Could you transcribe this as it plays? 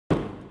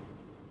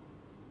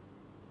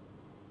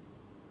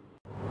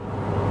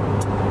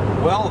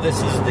Well,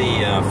 this is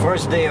the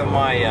first day of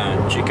my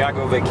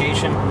Chicago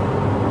vacation,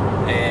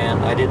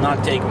 and I did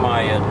not take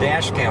my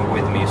dash cam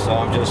with me, so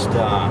I'm just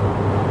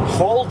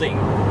holding,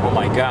 oh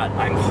my god,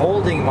 I'm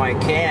holding my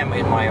cam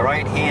in my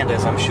right hand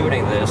as I'm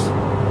shooting this,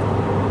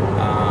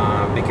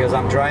 because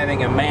I'm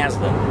driving a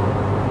Mazda.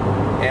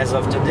 As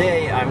of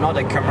today, I'm not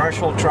a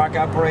commercial truck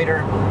operator.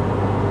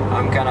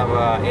 I'm kind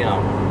of you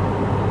know,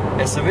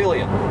 a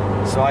civilian,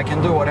 so I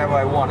can do whatever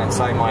I want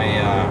inside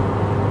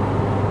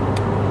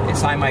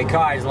my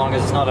car as long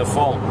as it's not a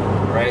phone,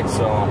 right?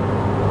 So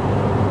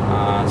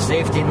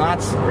safety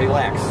nuts,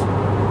 relax.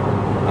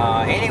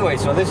 Anyway,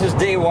 so this is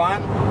day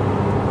one,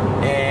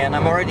 and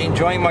I'm already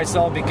enjoying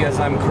myself because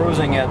I'm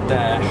cruising at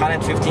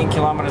 115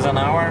 kilometers an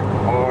hour,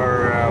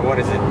 or what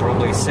is it,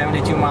 probably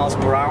 72 miles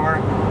per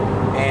hour,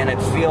 and it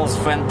feels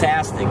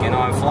fantastic. You know,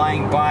 I'm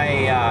flying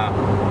by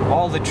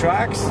all the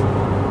trucks,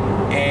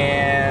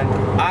 and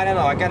I don't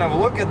know, I kind of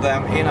look at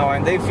them, you know,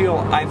 and I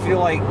feel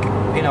like,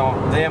 you know,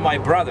 they're my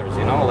brothers,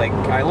 you know, like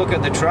I look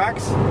at the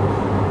trucks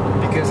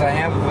because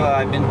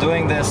I've been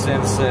doing this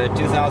since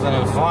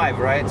 2005,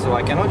 right? So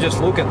I cannot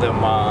just look at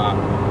them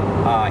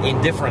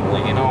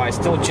indifferently, you know. I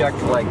still check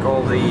like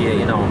all the,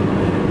 you know,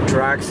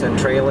 trucks and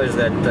trailers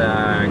that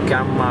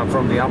come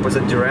from the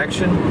opposite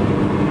direction.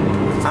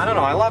 I don't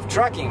know, I love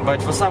trucking,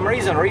 but for some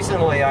reason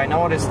recently I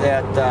noticed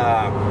that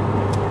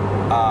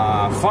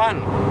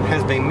fun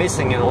has been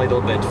missing a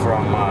little bit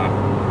from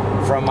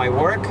my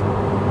work.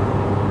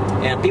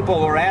 And people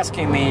were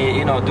asking me,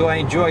 you know, do I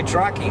enjoy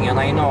trucking? And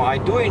I know I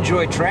do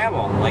enjoy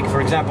travel. Like, for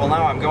example,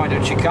 now I'm going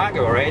to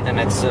Chicago, right? And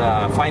it's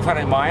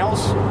 500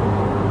 miles,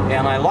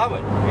 and I love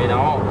it, you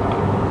know.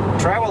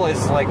 Travel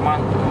is like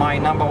my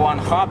number one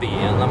hobby,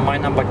 and my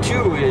number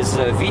two is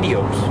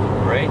videos,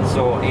 right?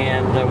 So,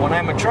 and when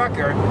I'm a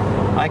trucker,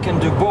 I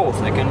can do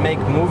both. I can make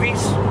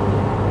movies,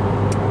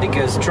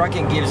 because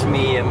trucking gives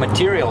me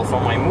material for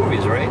my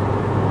movies, right?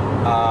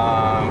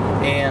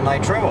 And I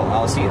travel.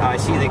 I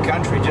see the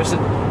country.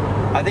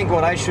 I think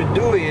what I should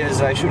do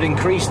is I should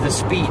increase the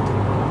speed,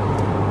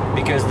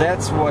 because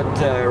that's what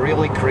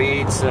really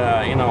creates,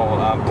 you know,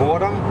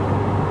 boredom,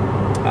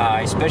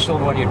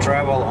 especially when you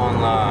travel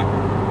on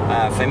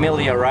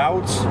familiar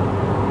routes.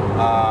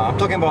 I'm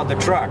talking about the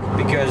truck,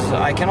 because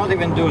I cannot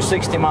even do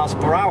 60 miles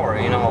per hour,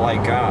 you know,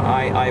 like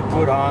I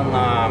put on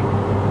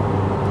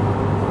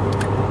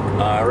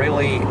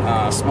really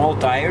small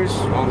tires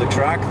on the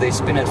truck. They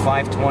spin at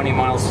 520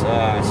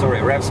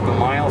 revs per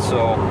mile,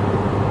 so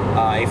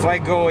if I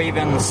go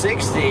even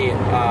 60,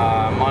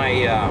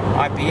 my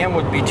RPM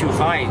would be too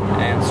high,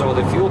 and so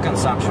the fuel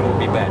consumption will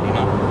be bad, you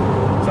know.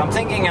 So I'm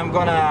thinking I'm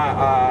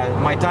gonna,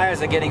 my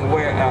tires are getting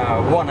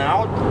worn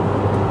out,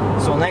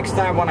 so next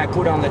time when I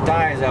put on the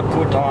tires, I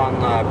put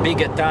on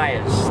bigger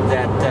tires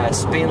that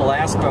spin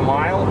less per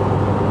mile,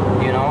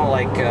 you know,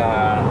 like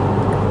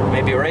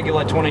maybe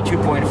regular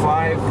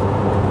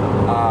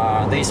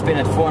 22.5, they spin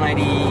at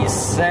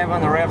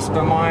 497 revs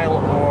per mile,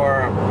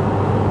 or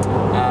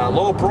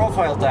low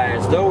profile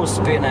tires, those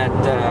spin at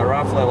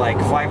roughly like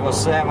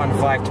 507,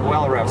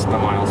 512 revs per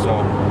mile.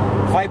 So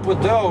if I put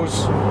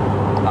those,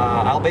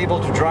 I'll be able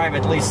to drive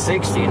at least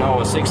 60, you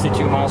know,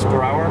 62 miles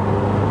per hour.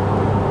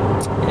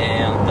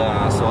 And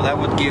so that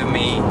would give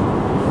me,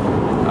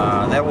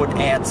 that would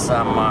add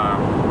some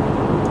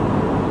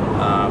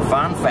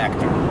fun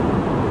factor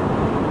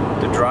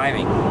to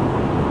driving.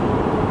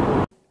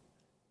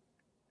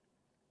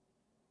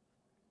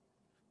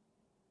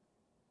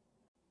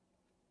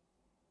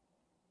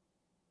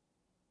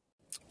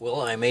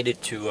 Well, I made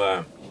it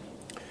to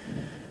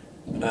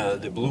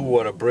the Blue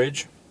Water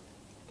Bridge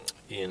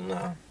in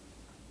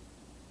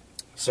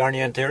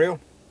Sarnia, Ontario.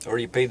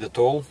 Already paid the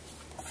toll.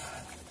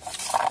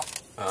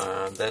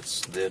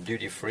 That's the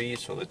duty-free,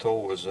 so the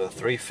toll was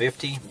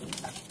 $3.50.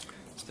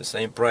 It's the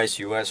same price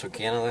US or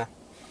Canada.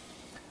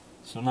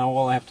 So now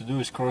all I have to do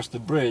is cross the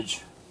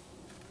bridge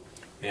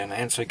and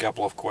answer a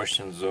couple of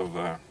questions of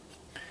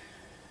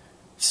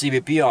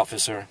CBP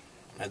officer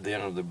at the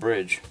end of the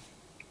bridge,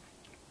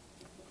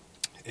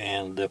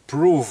 and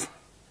prove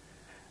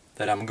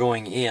that I'm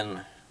going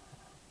in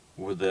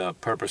with the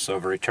purpose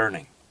of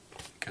returning,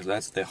 because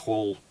that's the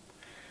whole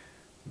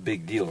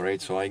big deal, right?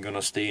 So I'm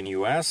gonna stay in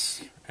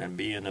US and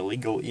be an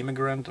illegal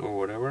immigrant or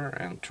whatever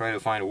and try to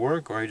find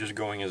work, or are you just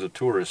going as a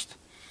tourist?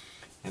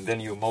 And then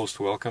you're most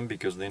welcome,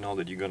 because they know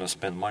that you're gonna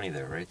spend money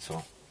there, right?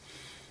 So,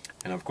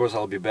 and of course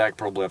I'll be back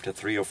probably after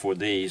 3 or 4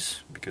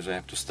 days, because I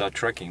have to start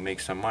trucking, make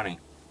some money.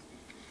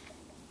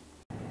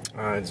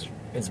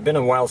 It's been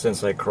a while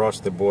since I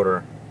crossed the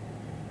border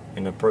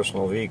in a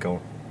personal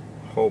vehicle.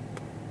 Hope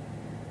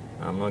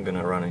I'm not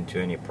gonna run into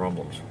any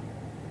problems.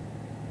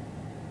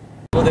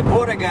 Well, the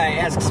border guy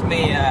asks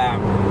me,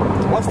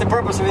 what's the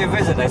purpose of your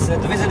visit? I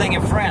said, visiting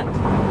a friend.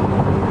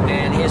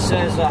 And he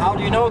says, how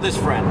do you know this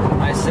friend?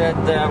 I said,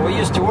 we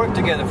used to work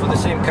together for the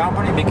same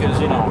company,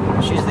 because, you know,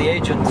 she's the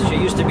agent. She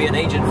used to be an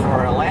agent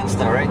for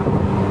Landstar, right?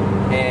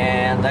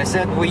 And I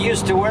said we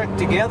used to work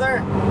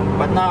together,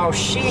 but now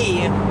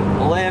she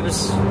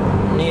lives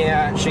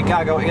near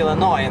Chicago,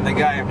 Illinois. And the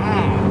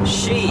guy,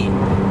 she,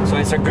 so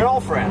it's a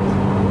girlfriend.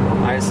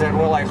 I said,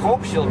 well, I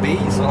hope she'll be.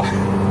 So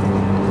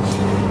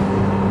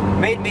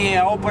made me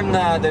open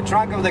the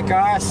trunk of the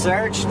car,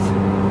 searched,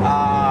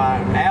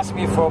 asked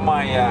me for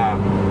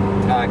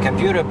my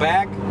computer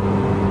bag,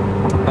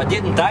 but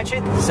didn't touch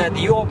it. Said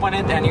you open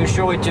it and you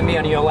show it to me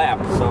on your lap.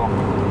 So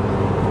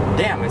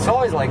damn, it's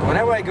always like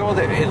whenever I go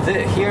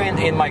here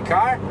in my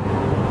car,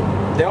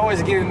 they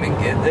always give me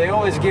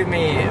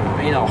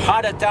you know,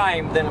 harder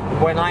time than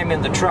when I'm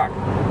in the truck,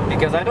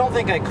 because I don't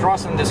think I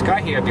crossed in this car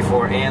here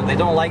before, and they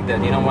don't like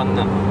that, you know,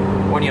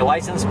 when your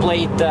license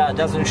plate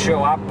doesn't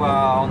show up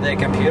on their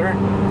computer.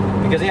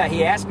 Because yeah,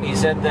 he asked me, he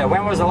said,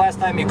 when was the last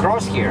time you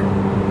crossed here?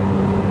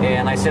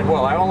 And I said,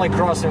 well, I only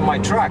cross in my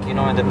truck, you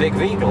know, in the big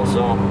vehicle.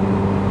 So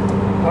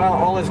well,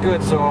 all is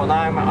good. So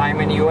now I'm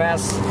in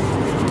US,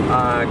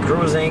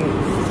 cruising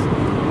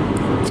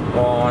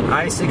on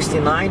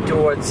I-69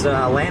 towards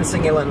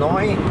Lansing,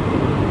 Illinois,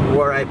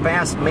 where I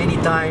passed many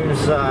times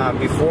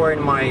before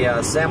in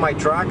my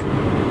semi-truck,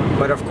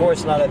 but of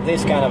course not at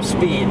this kind of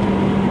speed.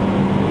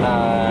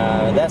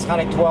 That's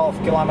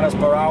 112 kilometers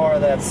per hour,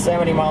 that's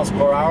 70 miles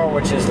per hour,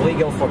 which is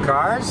legal for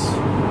cars.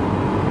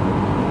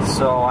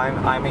 So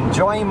I'm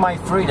enjoying my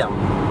freedom.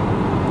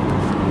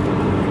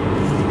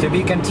 To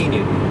be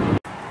continued.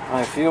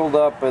 I filled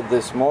up at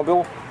this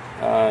mobile.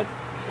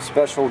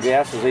 Special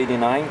gas is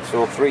 89,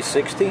 so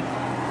 360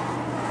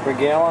 per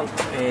gallon,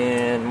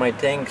 and my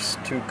tanks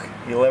took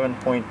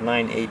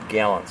 11.98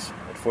 gallons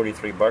at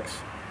 43 bucks.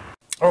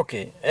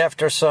 Okay,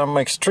 after some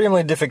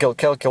extremely difficult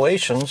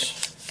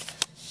calculations,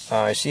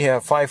 I see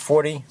here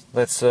 540,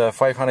 that's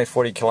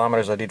 540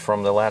 kilometers I did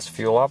from the last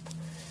fuel up,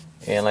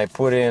 and I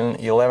put in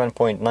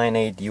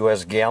 11.98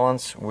 US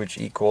gallons, which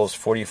equals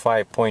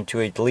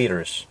 45.28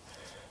 liters.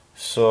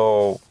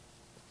 So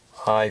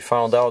I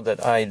found out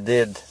that I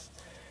did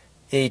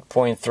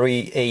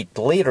 8.38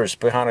 liters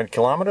per 100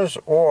 kilometers,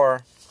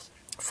 or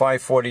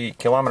 540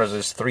 kilometers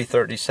is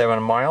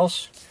 337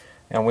 miles,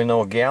 and we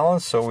know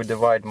gallons, so we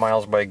divide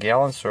miles by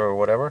gallons or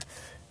whatever,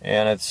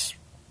 and it's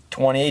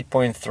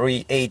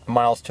 28.38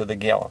 miles to the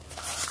gallon,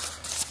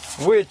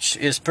 which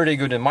is pretty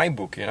good in my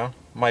book, you know.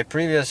 My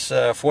previous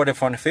Ford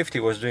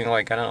F-150 was doing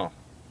like, I don't know,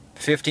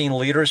 15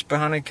 liters per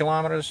 100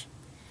 kilometers,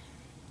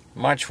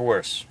 much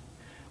worse.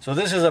 So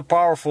this is a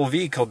powerful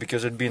vehicle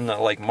because it's been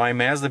like my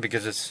Mazda,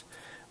 because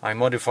I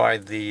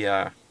modified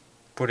the,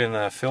 put in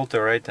a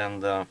filter, right,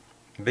 and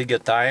bigger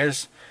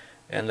tires,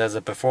 and there's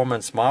a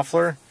performance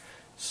muffler,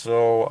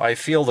 so I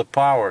feel the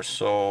power.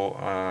 So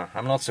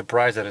I'm not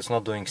surprised that it's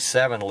not doing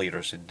 7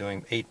 liters, it's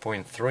doing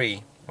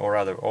 8.3, or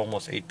rather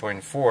almost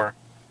 8.4,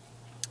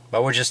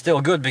 but which is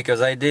still good, because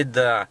I did,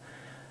 I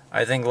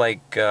think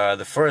like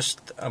the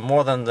first,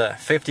 more than the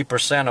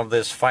 50% of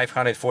this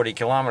 540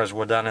 kilometers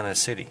were done in a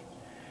city,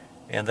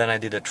 and then I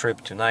did a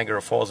trip to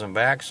Niagara Falls and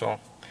back, so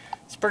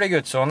it's pretty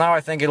good. So now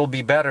I think it'll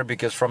be better,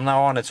 because from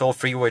now on it's all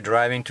freeway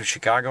driving to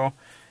Chicago,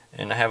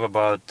 and I have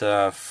about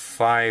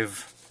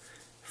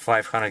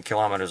 500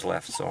 kilometers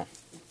left. So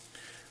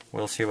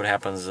we'll see what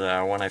happens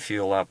when I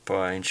fuel up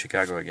in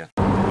Chicago again.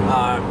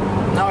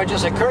 Now it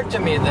just occurred to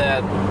me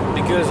that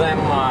because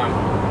I'm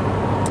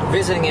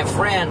visiting a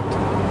friend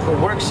who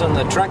works in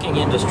the trucking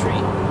industry,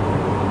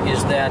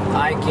 is that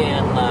I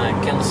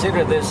can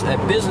consider this a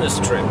business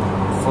trip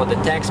for the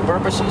tax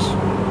purposes.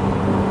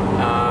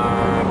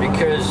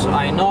 Because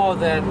I know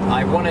that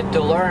I wanted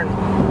to learn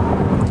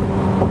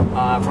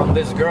from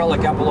this girl a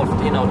couple of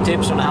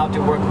tips on how to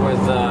work with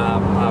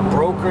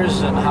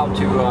brokers, and how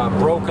to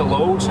broker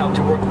loads, how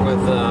to work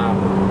with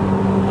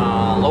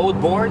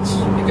load boards,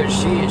 because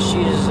she's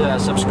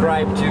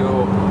subscribed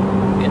to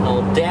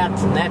DAT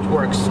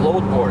Network's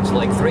load boards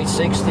like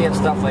 360 and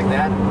stuff like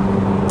that,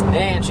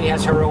 and she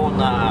has her own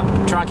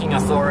trucking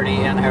authority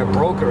and her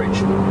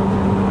brokerage.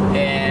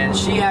 And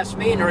she asked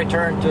me in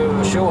return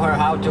to show her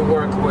how to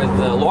work with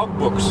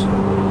logbooks.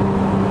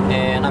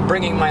 And I'm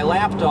bringing my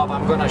laptop.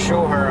 I'm going to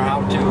show her how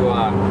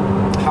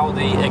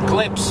the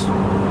Eclipse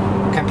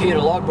computer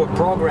logbook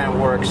program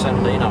works,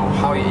 and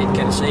how it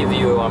can save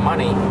you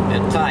money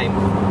and time.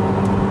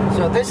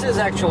 So this is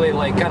actually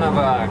like kind of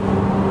a,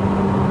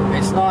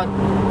 it's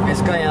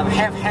kind of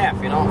half-half,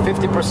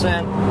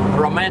 50%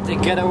 romantic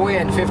getaway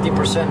and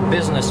 50%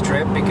 business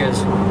trip,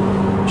 because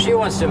she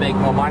wants to make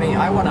more money,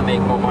 I want to make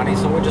more money,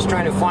 so we're just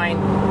trying to find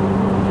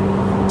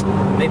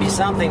maybe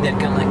something that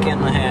can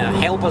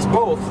help us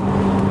both.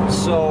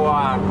 So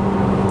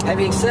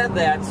having said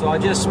that, so I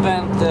just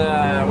spent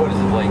what is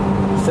it, like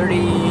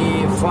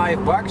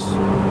 35 bucks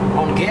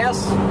on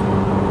gas.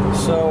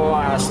 So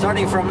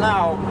starting from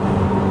now,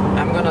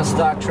 I'm gonna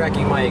start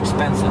tracking my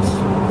expenses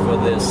for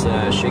this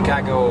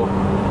Chicago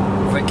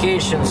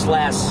vacation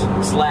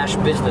slash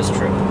business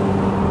trip.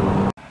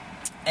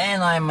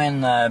 And I'm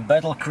in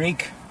Battle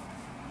Creek,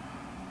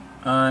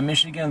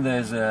 Michigan.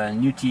 There's a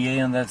new TA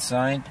on that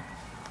side,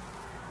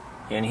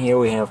 and here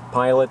we have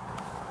Pilot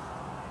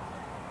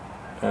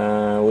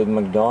with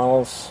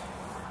McDonald's,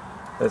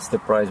 That's the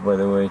price, by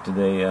the way,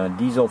 today.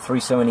 Diesel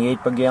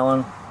 $3.78 per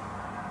gallon,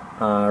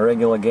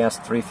 regular gas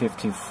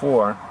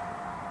 $3.54,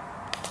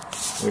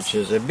 which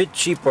is a bit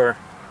cheaper.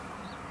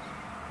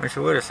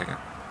 Actually, wait a second.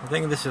 I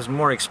think this is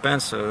more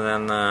expensive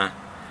than.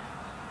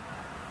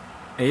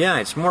 Yeah,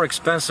 it's more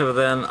expensive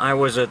than I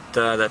was at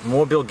that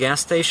Mobile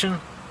gas station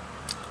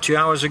 2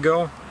 hours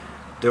ago.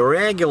 The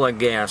regular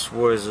gas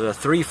was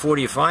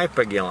 $3.45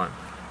 per gallon.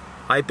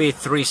 I paid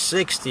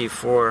 $3.60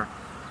 for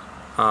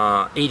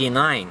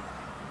 89.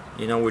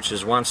 You know, which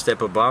is one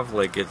step above,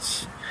 like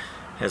it's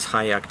has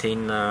high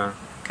octane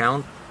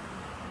count,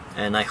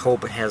 and I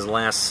hope it has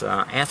less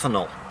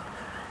ethanol.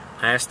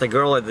 I asked the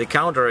girl at the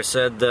counter, I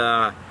said,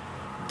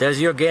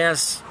 does your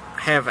gas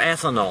have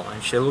ethanol?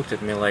 And she looked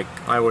at me like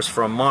I was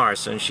from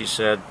Mars, and she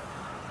said,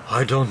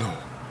 I don't know.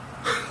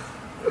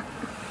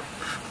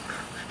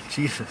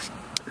 Jesus.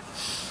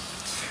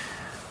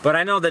 But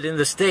I know that in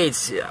the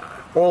States,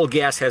 all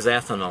gas has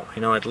ethanol,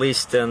 you know, at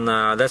least, and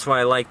that's why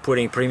I like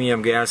putting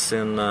premium gas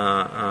in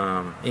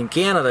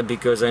Canada,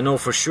 because I know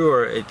for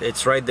sure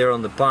it's right there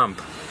on the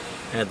pump.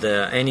 At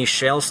any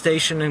Shell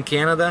station in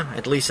Canada,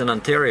 at least in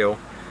Ontario,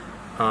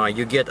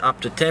 you get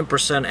up to 10%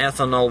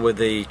 ethanol with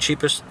the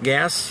cheapest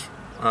gas,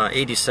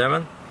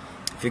 87.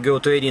 If you go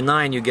to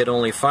 89, you get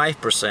only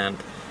 5%,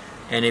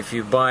 and if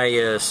you buy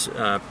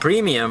a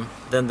premium,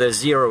 then there's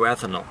zero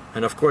ethanol.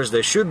 And of course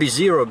there should be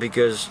zero,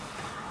 because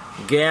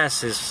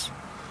gas is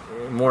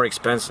more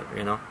expensive,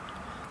 you know.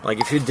 Like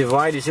if you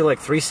divide, you see, like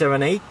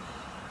 378,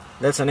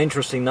 that's an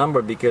interesting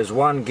number, because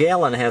 1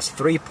 gallon has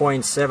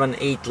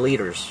 3.78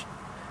 liters.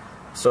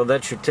 So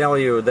that should tell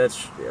you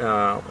that's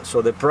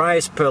so the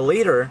price per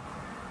liter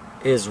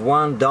is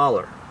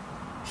 $1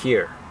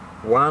 here,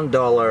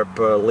 $1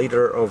 per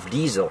liter of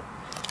diesel.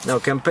 Now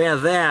compare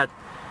that.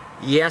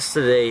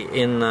 Yesterday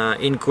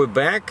in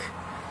Quebec,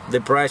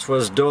 the price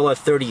was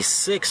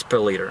 $1.36 per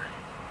liter.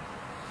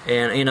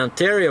 And in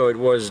Ontario it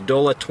was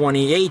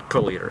 $1.28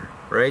 per liter,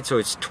 right? So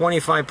it's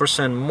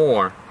 25%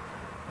 more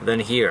than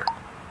here.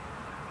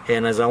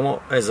 And as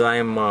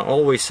I'm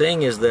always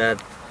saying, is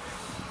that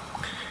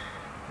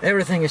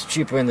everything is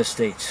cheaper in the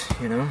States,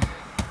 you know.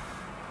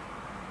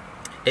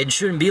 It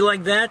shouldn't be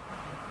like that,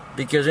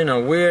 because, you know,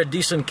 we're a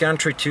decent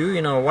country too.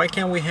 You know, why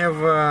can't we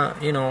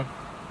have you know,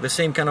 the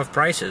same kind of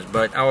prices?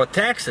 But our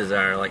taxes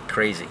are like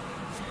crazy.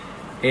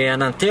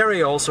 And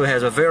Ontario also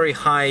has a very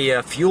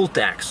high fuel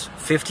tax,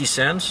 50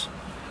 cents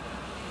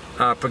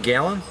per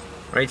gallon.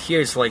 Right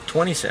here it's like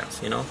 20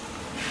 cents, you know.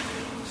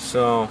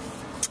 So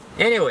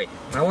anyway,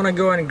 I want to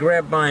go and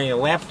grab my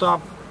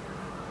laptop,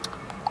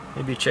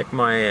 maybe check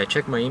my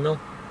email,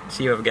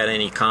 see if I've got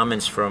any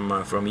comments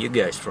from you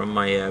guys, from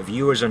my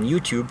viewers on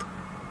YouTube.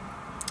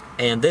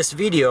 And this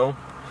video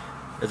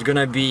is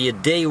gonna be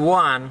day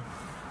one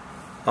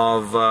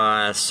of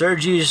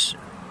Sergey's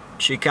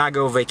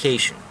Chicago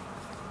vacation.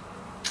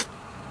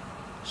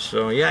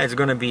 So yeah, it's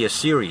gonna be a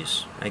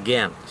series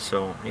again.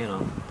 So, you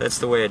know, that's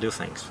the way I do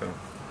things. So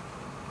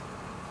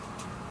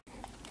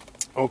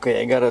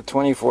okay, I got a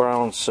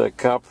 24-ounce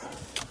cup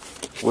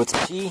with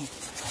tea.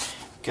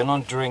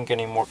 Cannot drink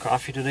any more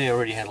coffee today. I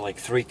already had like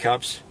 3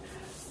 cups.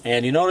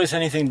 And you notice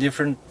anything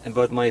different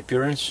about my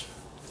appearance?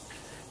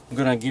 I'm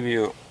gonna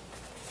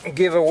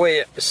give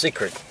away a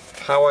secret.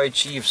 How I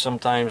achieve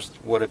sometimes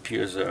what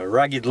appears a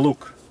rugged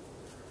look.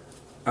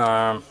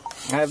 I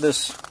have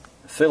this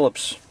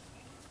Philips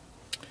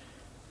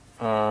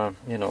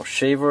you know,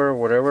 shaver,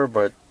 whatever,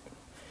 but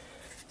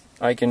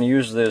I can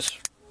use this,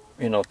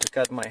 you know, to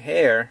cut my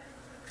hair,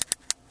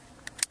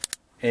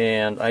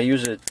 and I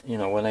use it, you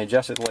know, when I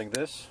adjust it like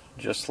this,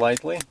 just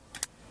slightly.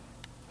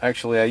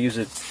 Actually, I use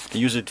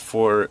it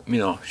for, you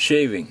know,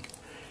 shaving,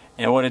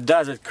 and what it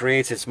does, it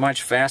creates, it's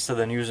much faster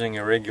than using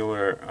a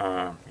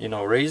regular, you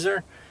know,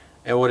 razor,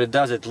 and what it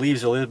does, it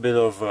leaves a little bit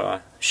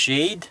of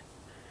shade,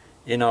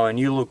 you know, and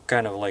you look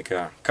kind of like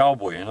a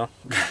cowboy, you know.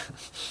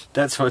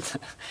 That's what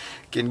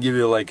can give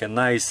you like a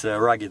nice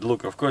rugged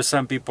look. Of course,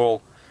 some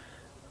people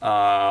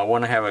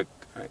want to have a,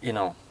 you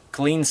know,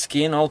 clean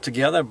skin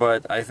altogether,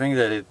 but I think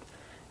that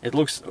it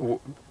looks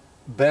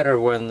better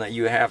when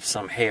you have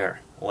some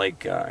hair,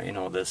 like you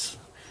know, this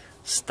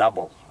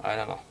stubble, I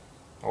don't know,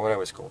 or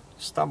whatever it's called,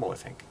 stubble, I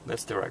think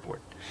that's the right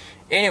word.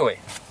 Anyway,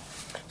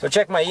 so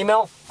check my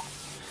email.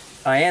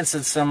 I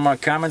answered some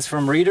comments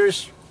from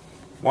readers.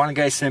 One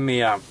guy sent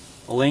me a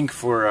link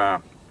for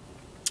a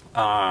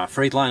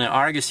Freightliner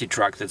Argosy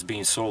truck that's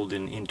being sold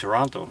in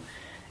Toronto,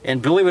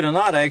 and believe it or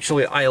not,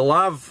 actually I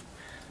love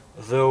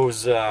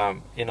those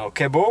you know,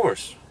 cab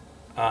overs,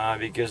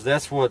 because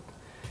that's what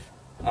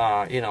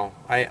you know,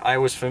 I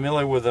was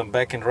familiar with them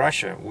back in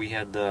Russia. We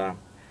had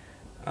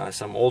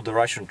some older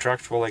Russian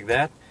trucks were like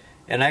that,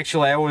 and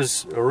actually I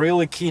was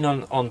really keen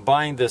on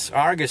buying this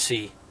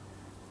Argosy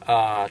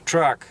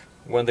truck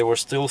when they were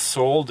still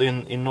sold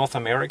in North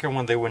America,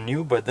 when they were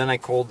new. But then I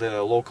called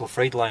the local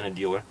Freightliner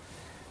dealer,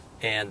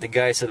 and the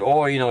guy said,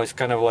 oh, you know, it's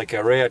kind of like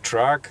a rare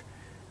truck,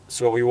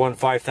 so we want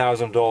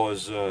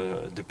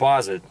 $5,000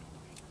 deposit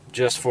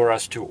just for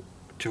us to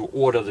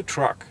order the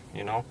truck,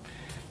 you know.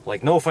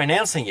 like no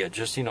financing yet.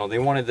 Just, you know, they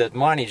wanted that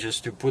money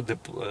just to put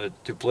the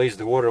to place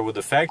the order with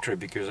the factory,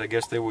 because I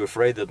guess they were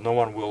afraid that no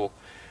one will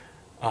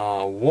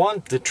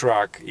want the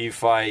truck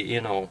if I,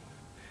 you know,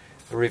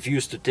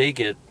 refuse to take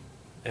it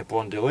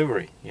upon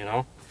delivery, you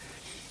know.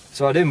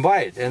 So I didn't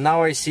buy it, and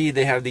now I see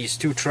they have these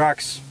two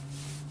trucks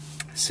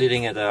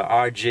sitting at a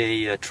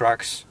RJ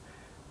Trucks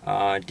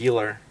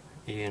dealer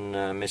in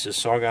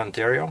Mississauga,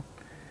 Ontario,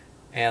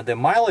 and the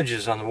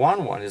mileages on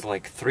one is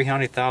like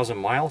 300,000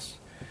 miles.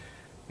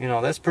 You know,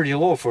 that's pretty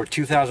low for a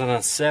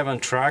 2007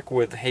 truck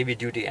with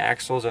heavy-duty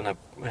axles and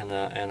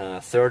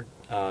a third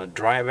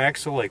drive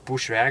axle, like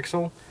pusher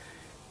axle.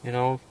 You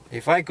know,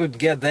 if I could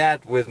get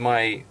that with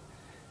my,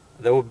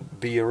 that would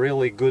be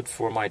really good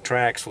for my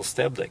triaxle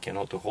step deck, you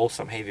know, to hold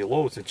some heavy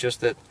loads. It's just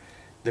that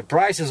the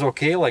price is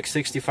okay, like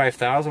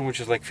 65,000,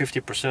 which is like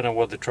 50% of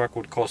what the truck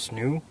would cost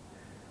new.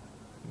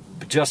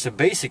 But just a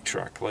basic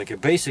truck, like a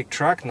basic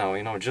truck now,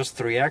 you know, just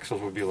 3 axles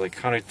would be like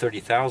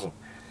 130,000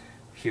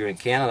 here in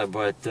Canada.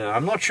 But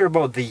I'm not sure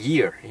about the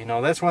year. You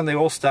know, that's when they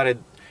all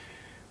started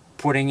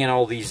putting in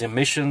all these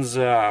emissions,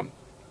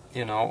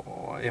 you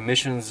know,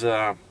 emissions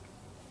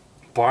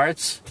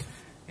parts.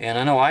 And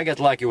I know I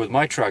got lucky with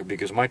my truck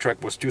because my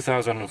truck was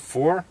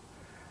 2004.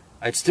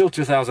 It's still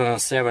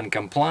 2007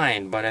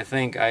 compliant, but I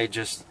think I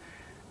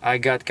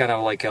got kind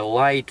of like a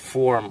light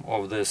form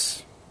of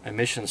this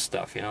emission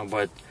stuff, you know.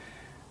 But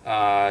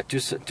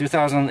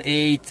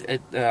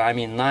 2008, I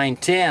mean 9,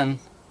 10,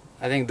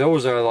 I think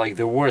those are like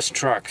the worst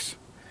trucks.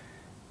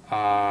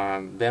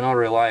 They're not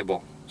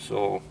reliable.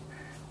 So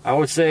I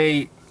would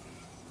say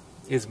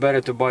it's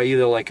better to buy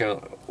either like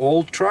a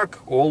older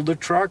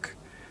truck,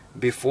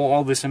 before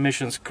all this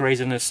emissions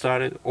craziness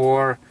started,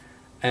 or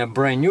a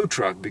brand new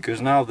truck, because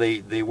now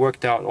they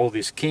worked out all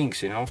these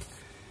kinks, you know.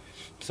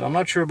 So I'm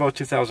not sure about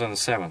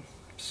 2007.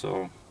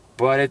 So,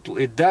 but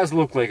it does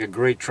look like a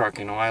great truck,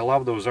 you know. I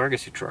love those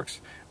Argosy trucks.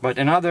 But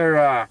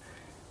another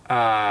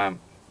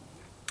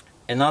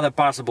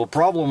possible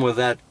problem with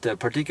that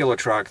particular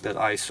truck that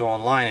I saw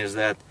online is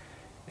that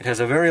it has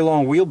a very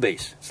long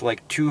wheelbase. It's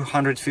like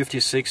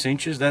 256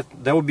 inches. That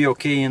would be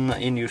okay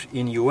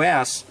in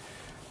US.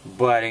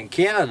 But in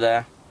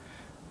Canada,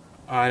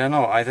 I don't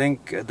know. I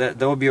think that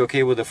would be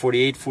okay with a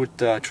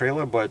 48-foot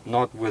trailer, but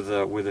not with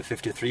a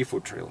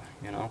 53-foot trailer,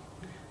 you know.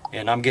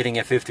 And I'm getting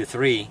a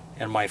 53,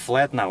 and my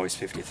flat now is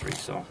 53.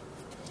 So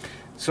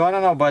I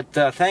don't know. But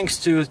thanks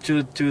to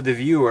the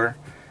viewer,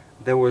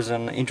 there was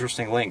an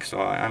interesting link.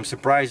 So I'm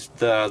surprised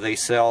they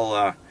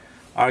sell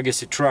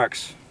Argosy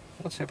trucks.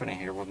 What's happening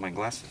here with my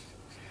glasses?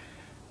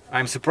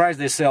 I'm surprised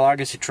they sell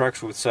Argosy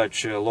trucks with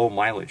such low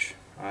mileage.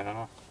 I don't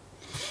know.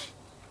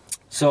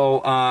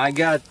 So I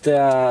got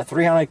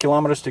 300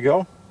 kilometers to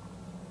go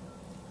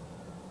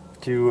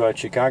to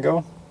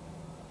Chicago,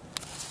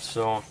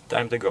 so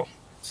time to go.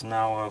 It's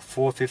now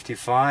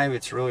 4:55.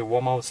 It's really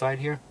warm outside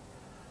here.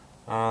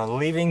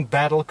 Leaving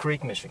Battle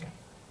Creek, Michigan.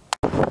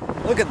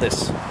 Look at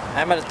this.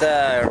 I'm at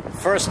the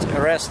first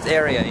rest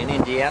area in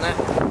Indiana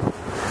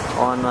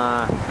on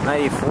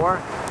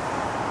 94,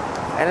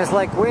 and it's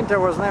like winter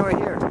was never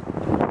here.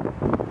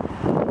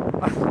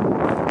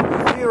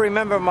 If you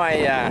remember my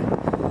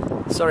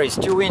sorry, it's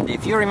too windy.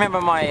 If you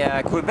remember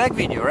my Quebec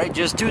video, right?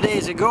 Just 2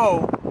 days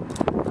ago,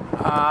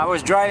 I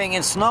was driving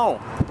in snow,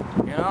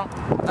 you know?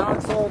 Now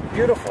it's all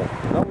beautiful.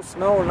 No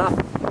snow,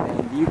 nothing.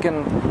 And you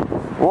can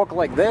walk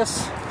like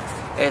this.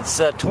 It's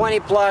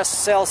 20 plus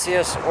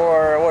Celsius,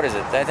 or what is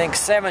it? I think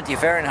 70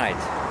 Fahrenheit.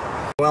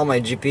 Well, my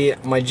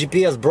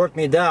GPS brought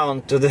me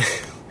down to the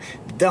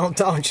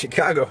downtown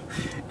Chicago.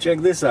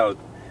 Check this out.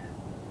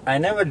 I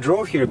never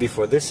drove here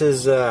before. This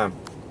is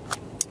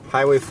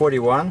Highway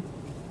 41.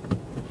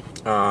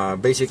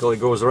 Basically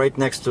goes right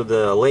next to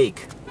the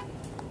lake.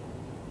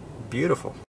 Beautiful.